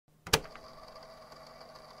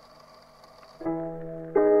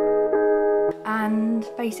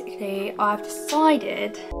basically I've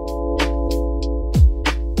decided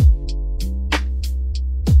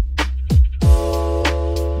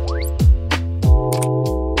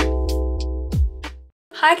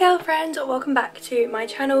Hi girlfriends, welcome back to my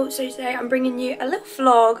channel. So today I'm bringing you a little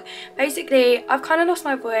vlog. Basically I've kind of lost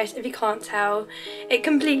my voice, if you can't tell. It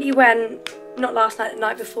completely went, not last night, the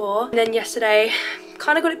night before, and then yesterday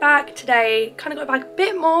kind of got it back. Today kind of got it back a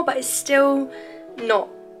bit more, but it's still not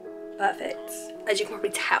perfect, as you can probably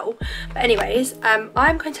tell. But anyways,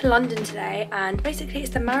 I'm going to London today, and basically it's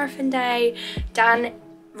the marathon day. Dan,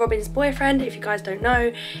 Robin's boyfriend, if you guys don't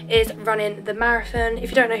know, is running the marathon. If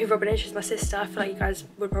you don't know who Robin is, she's my sister. I feel like you guys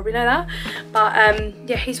would probably know that. But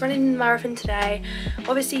yeah, he's running the marathon today.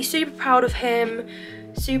 Obviously super proud of him,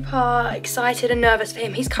 super excited and nervous for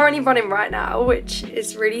him. He's currently running right now, which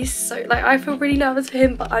is really I feel really nervous for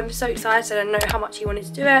him, but I'm so excited. I know how much he wanted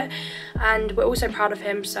to do it, and we're also proud of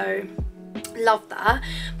him, so love that.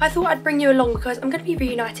 But I thought I'd bring you along because I'm going to be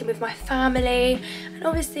reuniting with my family, and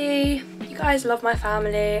obviously you guys love my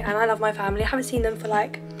family and I love my family. I haven't seen them for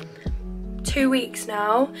like 2 weeks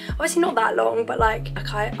now. Obviously not that long, but like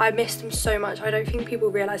I miss them so much. I don't think people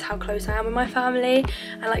realise how close I am with my family,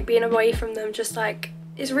 and like being away from them just like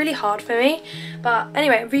it's really hard for me. But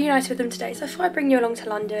anyway, I'm reunited with them today, so I thought I'd bring you along to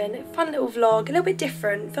London. A fun little vlog, a little bit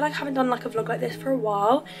different. I feel like I haven't done like a vlog like this for a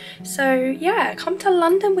while. So yeah, come to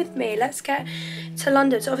London with me. Let's get to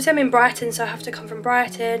London. So obviously I'm in Brighton, so I have to come from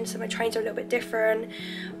Brighton, so my trains are a little bit different.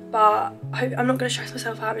 But I'm not going to stress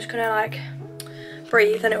myself out. I'm just going to like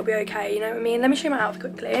breathe and it'll be okay, you know what I mean? Let me show you my outfit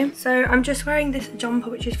quickly. So I'm just wearing this jumper,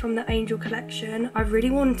 which is from the Angel collection. I've really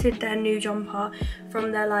wanted their new jumper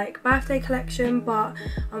from their like birthday collection, but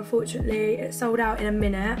unfortunately it sold out in a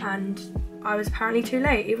minute and I was apparently too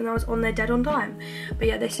late, even though I was on there dead on time. But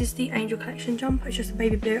yeah, this is the Angel collection jumper. It's just a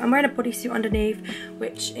baby blue. I'm wearing a bodysuit underneath,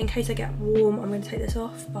 which in case I get warm I'm going to take this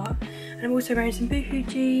off. And I'm also wearing some boohoo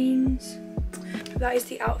jeans. That is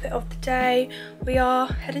the outfit of the day. We are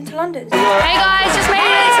heading to London. Hey guys, just made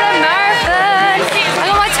it to the marathon. I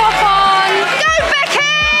got my top on. Go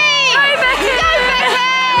Becky! Go Becky! Go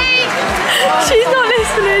Becky! She's not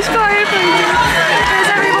listening, she's got her earphones.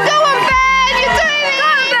 There's everyone. Go on Ben, you're doing it! Go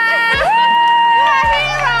on Ben! You're a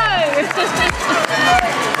hero!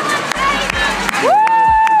 Woo!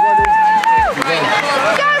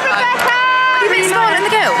 Go Rebecca! Have you been scored in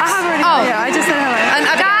the guild? I have already. Oh yeah, I just said hello. And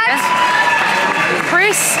Dad?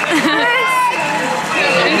 Chris!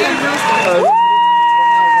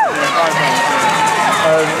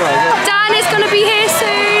 Dan is going to be here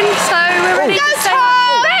soon, so we're ready to say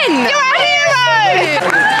Ben! You're a hero!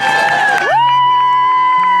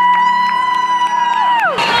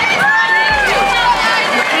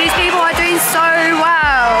 These people are doing so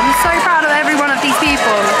well. I'm so proud of every one of these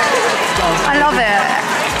people. I love it.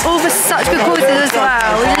 All for such good causes as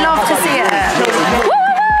well. We love to see it.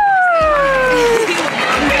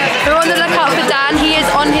 We're on the lookout for Dan. He is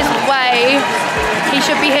on his way. He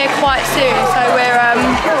should be here quite soon, so we're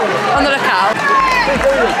on the lookout.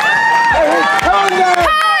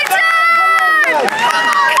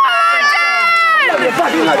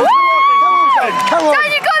 Come on!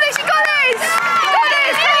 Dan, you got this! You got this! You got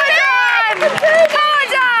this! Come on,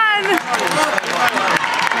 Dan!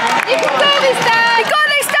 You can do this, Dan! You got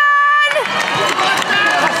this, Dan!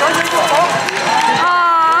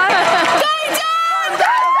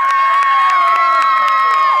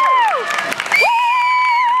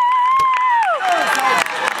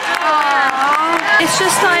 It's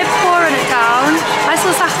just started pouring it down. I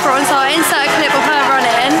saw Saffron, so I insert a clip of her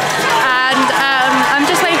running, and I'm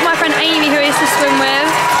just waiting for my friend Amy, who I used to swim with.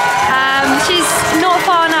 She's not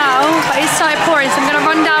far now, but it's started pouring, so I'm going to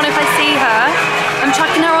run down if I see her. I'm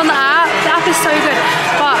tracking her on the app. The app is so good,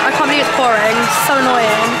 but I can't believe it's pouring. It's so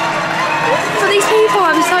annoying. For these people,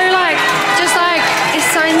 I'm so like, just like, it's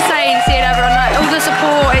so insane seeing everyone, like all the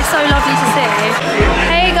support. It's so lovely to see.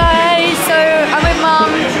 Hey guys, so I'm with Mum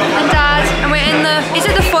and Dad, and we're in the, is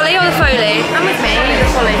it the Folly or the Foley? I'm with me, the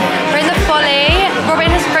Folly. We're in the Folly. Robin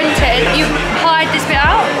has rented. You hired this bit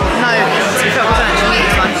out? No, to be fair, we don't actually need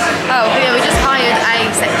this one. Oh, yeah, we just hired a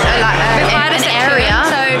section, like an area.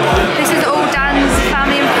 So this is all Dan's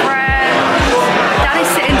family and friends. Dan is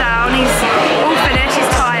sitting down. He's all finished. He's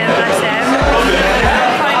tired, bless him.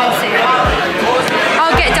 Can't even see it.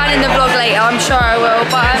 I'll get Dan in the vlog later. I'm sure I will.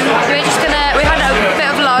 But we're just gonna. We had a bit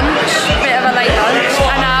of lunch, a bit of a late lunch,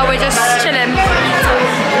 and now we're just chilling.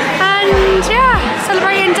 And yeah,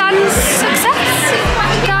 celebrating Dan's success.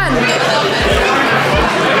 Dan.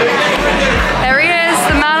 There he is,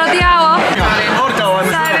 the man of the hour.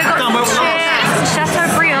 So we've got some chips,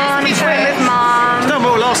 Chateaubriand, with Mum.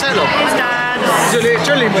 His dad.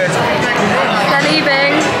 They're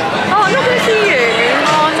leaving.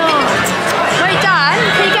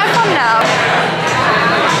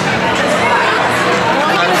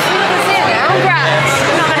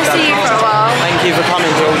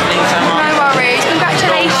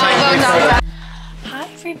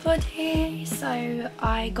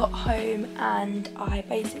 I got home and I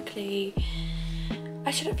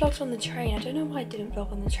should have vlogged on the train. I don't know why I didn't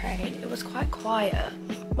vlog on the train. It was quite quiet.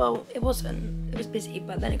 Well, it wasn't. It was busy,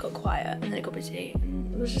 but then it got quiet and then it got busy.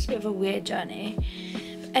 And it was just a bit of a weird journey.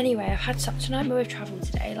 But anyway, I've had such a nightmare with travel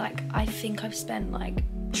today. Like, I think I've spent like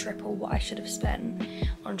triple what I should have spent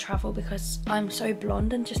on travel because I'm so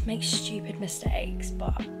blonde and just make stupid mistakes.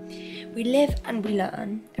 But we live and we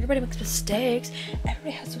learn. Everybody makes mistakes.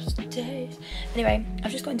 Everybody has mistakes. Anyway,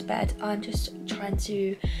 I've just got into bed. I'm just trying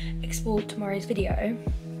to export tomorrow's video.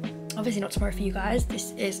 Obviously not tomorrow for you guys.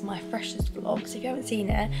 This is my freshest vlog. So if you haven't seen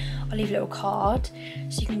it, I'll leave a little card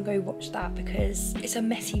so you can go watch that because it's a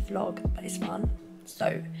messy vlog, but it's fun.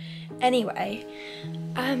 So anyway,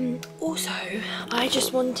 also I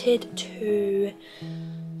just wanted to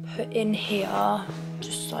put in here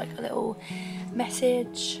just like a little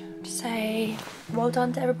message to say well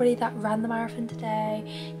done to everybody that ran the marathon today.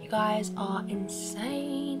 You guys are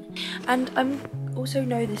insane. And also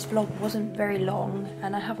know this vlog wasn't very long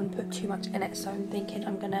and I haven't put too much in it, so I'm thinking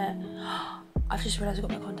I've just realised I've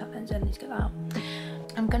got my contact lens in. I need to get that out.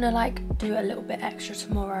 I'm gonna like do a little bit extra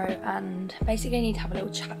tomorrow and basically need to have a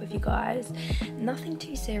little chat with you guys. Nothing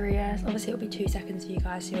too serious. Obviously it'll be 2 seconds for you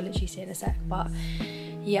guys, so you'll literally see it in a sec, but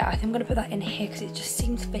yeah, I think I'm gonna put that in here because it just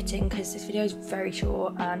seems fitting because this video is very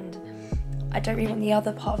short and I don't really want the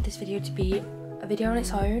other part of this video to be a video on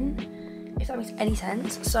its own, if that makes any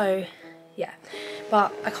sense. So yeah,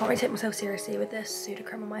 but I can't really take myself seriously with this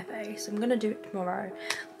pseudo-cream on my face. I'm gonna do it tomorrow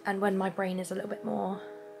and when my brain is a little bit more,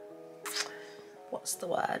 what's the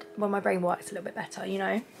word, when my brain works a little bit better, you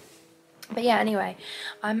know. But yeah, anyway,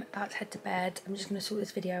 I'm about to head to bed. I'm just gonna sort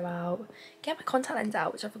this video out, get my contact lens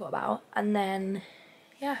out, which I forgot about, and then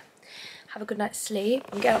yeah, have a good night's sleep.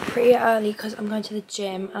 I'm getting up pretty early because I'm going to the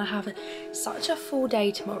gym and I have such a full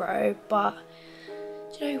day tomorrow. But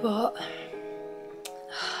do you know what,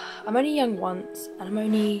 I'm only young once and I'm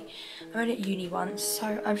only at uni once,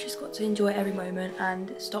 so I've just got to enjoy every moment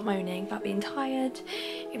and stop moaning about being tired,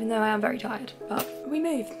 even though I am very tired, but we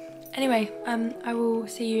move. Anyway, I will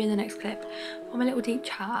see you in the next clip for my little deep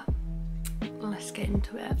chat. Let's get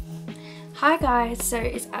into it. Hi guys, so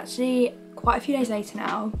it's actually quite a few days later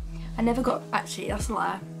now. Actually that's a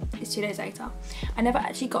lie, it's 2 days later. I never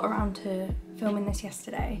actually got around to filming this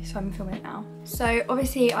yesterday, so I'm filming it now. So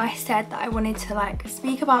obviously I said that I wanted to like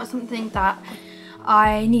speak about something that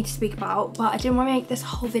I need to speak about, but I didn't want to make this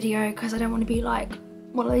whole video because I don't want to be like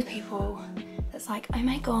one of those people that's like, oh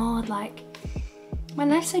my god, like my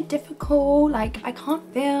life's so difficult, like I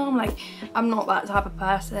can't film. Like, I'm not that type of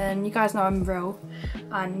person. You guys know I'm real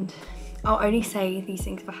and I'll only say these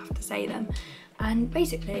things if I have to say them. And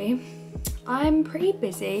basically I'm pretty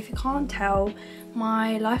busy. If you can't tell,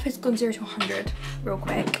 my life has gone 0 to 100 real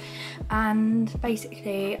quick, and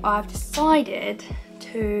basically I've decided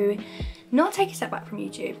to not take a step back from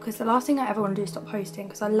YouTube because the last thing I ever want to do is stop posting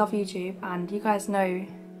because I love YouTube and you guys know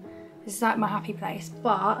this is like my happy place.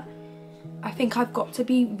 But I think I've got to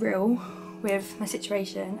be real with my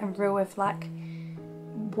situation and real with like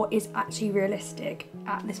what is actually realistic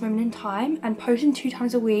at this moment in time, and posting 2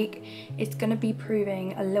 times a week is going to be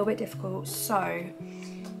proving a little bit difficult. So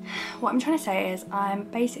what I'm trying to say is I'm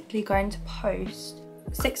basically going to post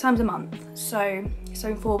 6 times a month, so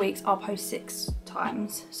in 4 weeks I'll post 6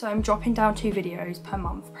 times, so I'm dropping down 2 videos per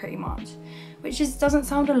month pretty much, which just doesn't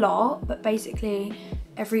sound a lot, but basically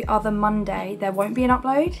every other Monday there won't be an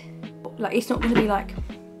upload. Like, it's not going to be like,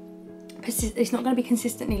 it's not going to be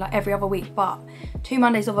consistently like every other week, but 2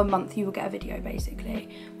 Mondays of a month you will get a video basically.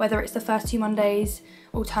 Whether it's the first 2 Mondays,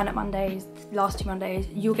 alternate Mondays, last 2 Mondays,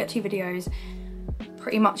 you'll get 2 videos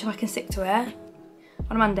pretty much if I can stick to it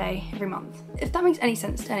on a Monday every month. If that makes any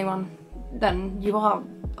sense to anyone, then you are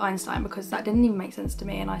Einstein, because that didn't even make sense to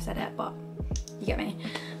me and I said it, but you get me.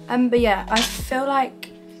 But yeah, I feel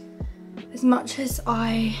like as much as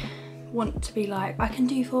I want to be like, I can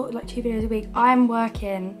do 2 videos a week, I'm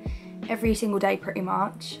working every single day pretty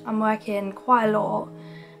much. I'm working quite a lot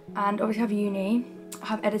and obviously I have uni, I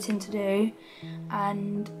have editing to do,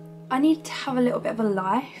 and I need to have a little bit of a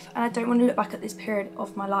life, and I don't want to look back at this period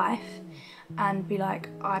of my life and be like,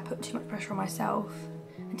 I put too much pressure on myself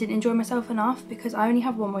and didn't enjoy myself enough, because I only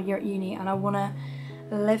have 1 more year at uni and I want to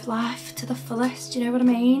live life to the fullest, you know what I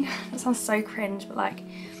mean? That sounds so cringe, but like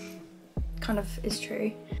kind of is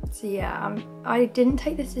true. So yeah, I didn't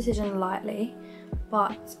take this decision lightly,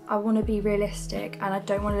 but I want to be realistic and I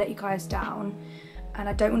don't want to let you guys down, and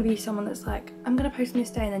I don't want to be someone that's like, I'm gonna post on this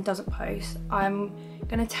day and then doesn't post. I'm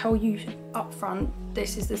gonna tell you up front,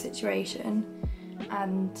 this is the situation,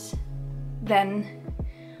 and then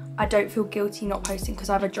I don't feel guilty not posting because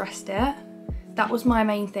I've addressed it. That was my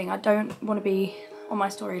main thing. I don't want to be on my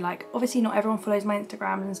story. Like obviously not everyone follows my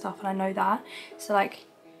Instagram and stuff, and I know that, so like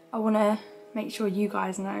I want to make sure you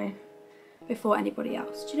guys know before anybody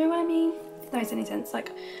else. Do you know what I mean? If that makes any sense. Like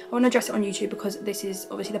I want to address it on YouTube because this is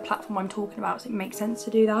obviously the platform I'm talking about, so it makes sense to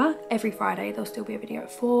do that. Every Friday there'll still be a video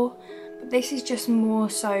at 4, but this is just more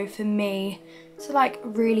so for me to like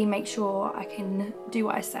really make sure I can do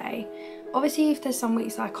what I say. Obviously if there's some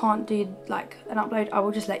weeks that I can't do like an upload, I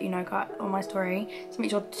will just let you know on my story, so make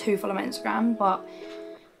sure to follow my Instagram, but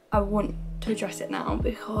I want to address it now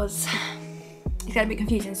because it's going to be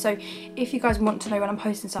confusing. So if you guys want to know when I'm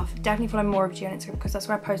posting stuff, definitely follow more of G on Instagram because that's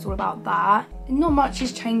where I post all about that. Not much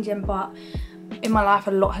is changing, but in my life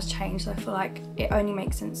a lot has changed, so I feel like it only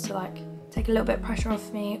makes sense to like take a little bit of pressure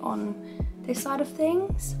off me on this side of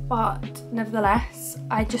things. But nevertheless,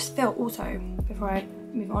 I just feel also, before I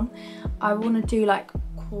move on, I want to do like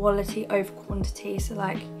quality over quantity. So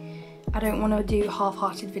like I don't want to do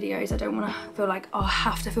half-hearted videos. I don't want to feel like, oh, I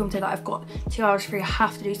have to film today, that I've got 2 hours free, I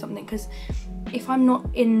have to do something, because if I'm not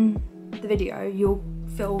in the video, you'll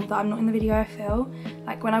feel that I'm not in the video. I feel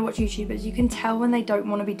like when I watch YouTubers, you can tell when they don't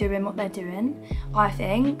want to be doing what they're doing, I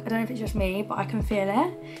think. I don't know if it's just me, but I can feel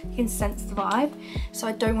it. You can sense the vibe. So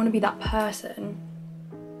I don't want to be that person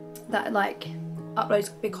that like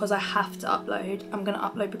uploads because I have to upload. I'm going to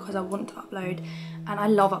upload because I want to upload, and I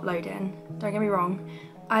love uploading, don't get me wrong.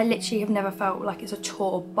 I literally have never felt like it's a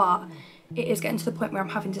chore, but it is getting to the point where I'm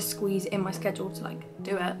having to squeeze in my schedule to like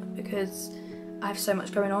do it because I have so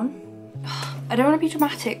much going on. I don't want to be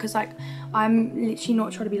dramatic because like I'm literally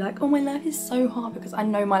not trying to be like, oh my life is so hard, because I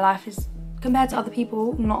know my life is, compared to other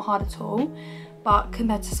people, not hard at all, but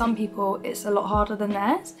compared to some people it's a lot harder than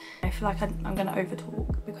theirs. I feel like I'm going to over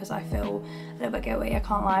talk because I feel a little bit guilty, I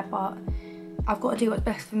can't lie, but I've got to do what's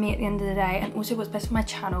best for me at the end of the day, and also what's best for my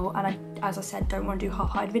channel. And I, as I said, don't want to do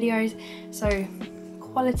half-hearted videos, so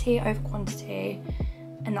quality over quantity,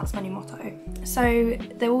 and that's my new motto. So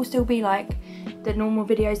there will still be like the normal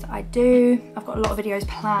videos that I do. I've got a lot of videos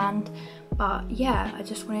planned, but yeah, I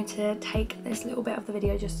just wanted to take this little bit of the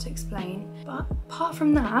video just to explain. But apart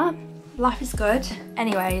from that, life is good.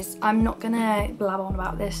 Anyways, I'm not gonna blab on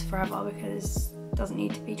about this forever because it doesn't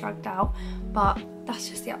need to be dragged out, but that's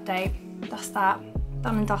just the update. That's that,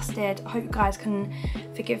 done and dusted. I hope you guys can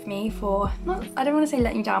forgive me for not, I don't want to say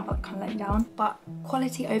letting you down, but kind of letting you down, but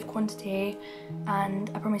quality over quantity,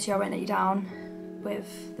 and I promise you I won't let you down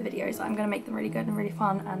with the videos. I'm going to make them really good and really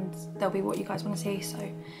fun, and they'll be what you guys want to see. So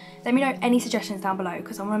let me know any suggestions down below,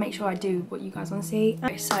 because I want to make sure I do what you guys want to see.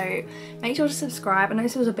 So make sure to subscribe. I know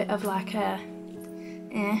this was a bit of like a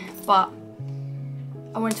but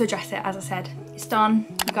I wanted to address it. As I said, it's done.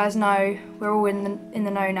 You guys know, we're all in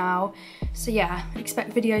the know now. So yeah,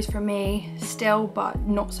 expect videos from me still, but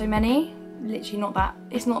not so many. Literally not that,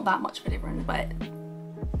 it's not that much of a difference, but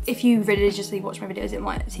if you religiously watch my videos, it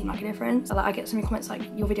might seem like a difference. Like I get so many comments like,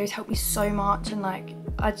 your videos help me so much, and like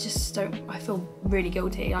I just don't, I feel really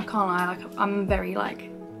guilty. I can't lie, like I'm very like,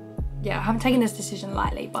 yeah, I haven't taken this decision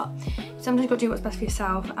lightly, but sometimes you've got to do what's best for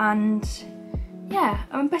yourself. And yeah,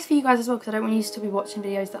 I mean, best for you guys as well, because I don't want you to be watching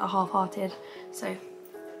videos that are half-hearted. So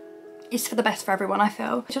it's for the best for everyone, I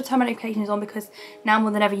feel. Make sure to turn my notifications on, because now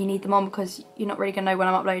more than ever you need them on, because you're not really gonna know when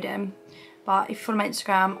I'm uploading. But if you follow my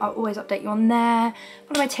Instagram, I'll always update you on there.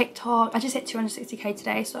 Follow my TikTok. I just hit 260k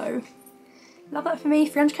today, so love that for me.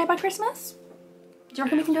 300k by Christmas? Do you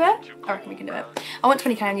reckon we can do it? I reckon we can do it. I want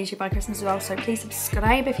 20k on YouTube by Christmas as well, so please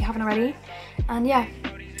subscribe if you haven't already. And yeah,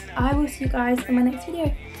 I will see you guys in my next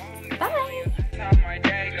video. Bye!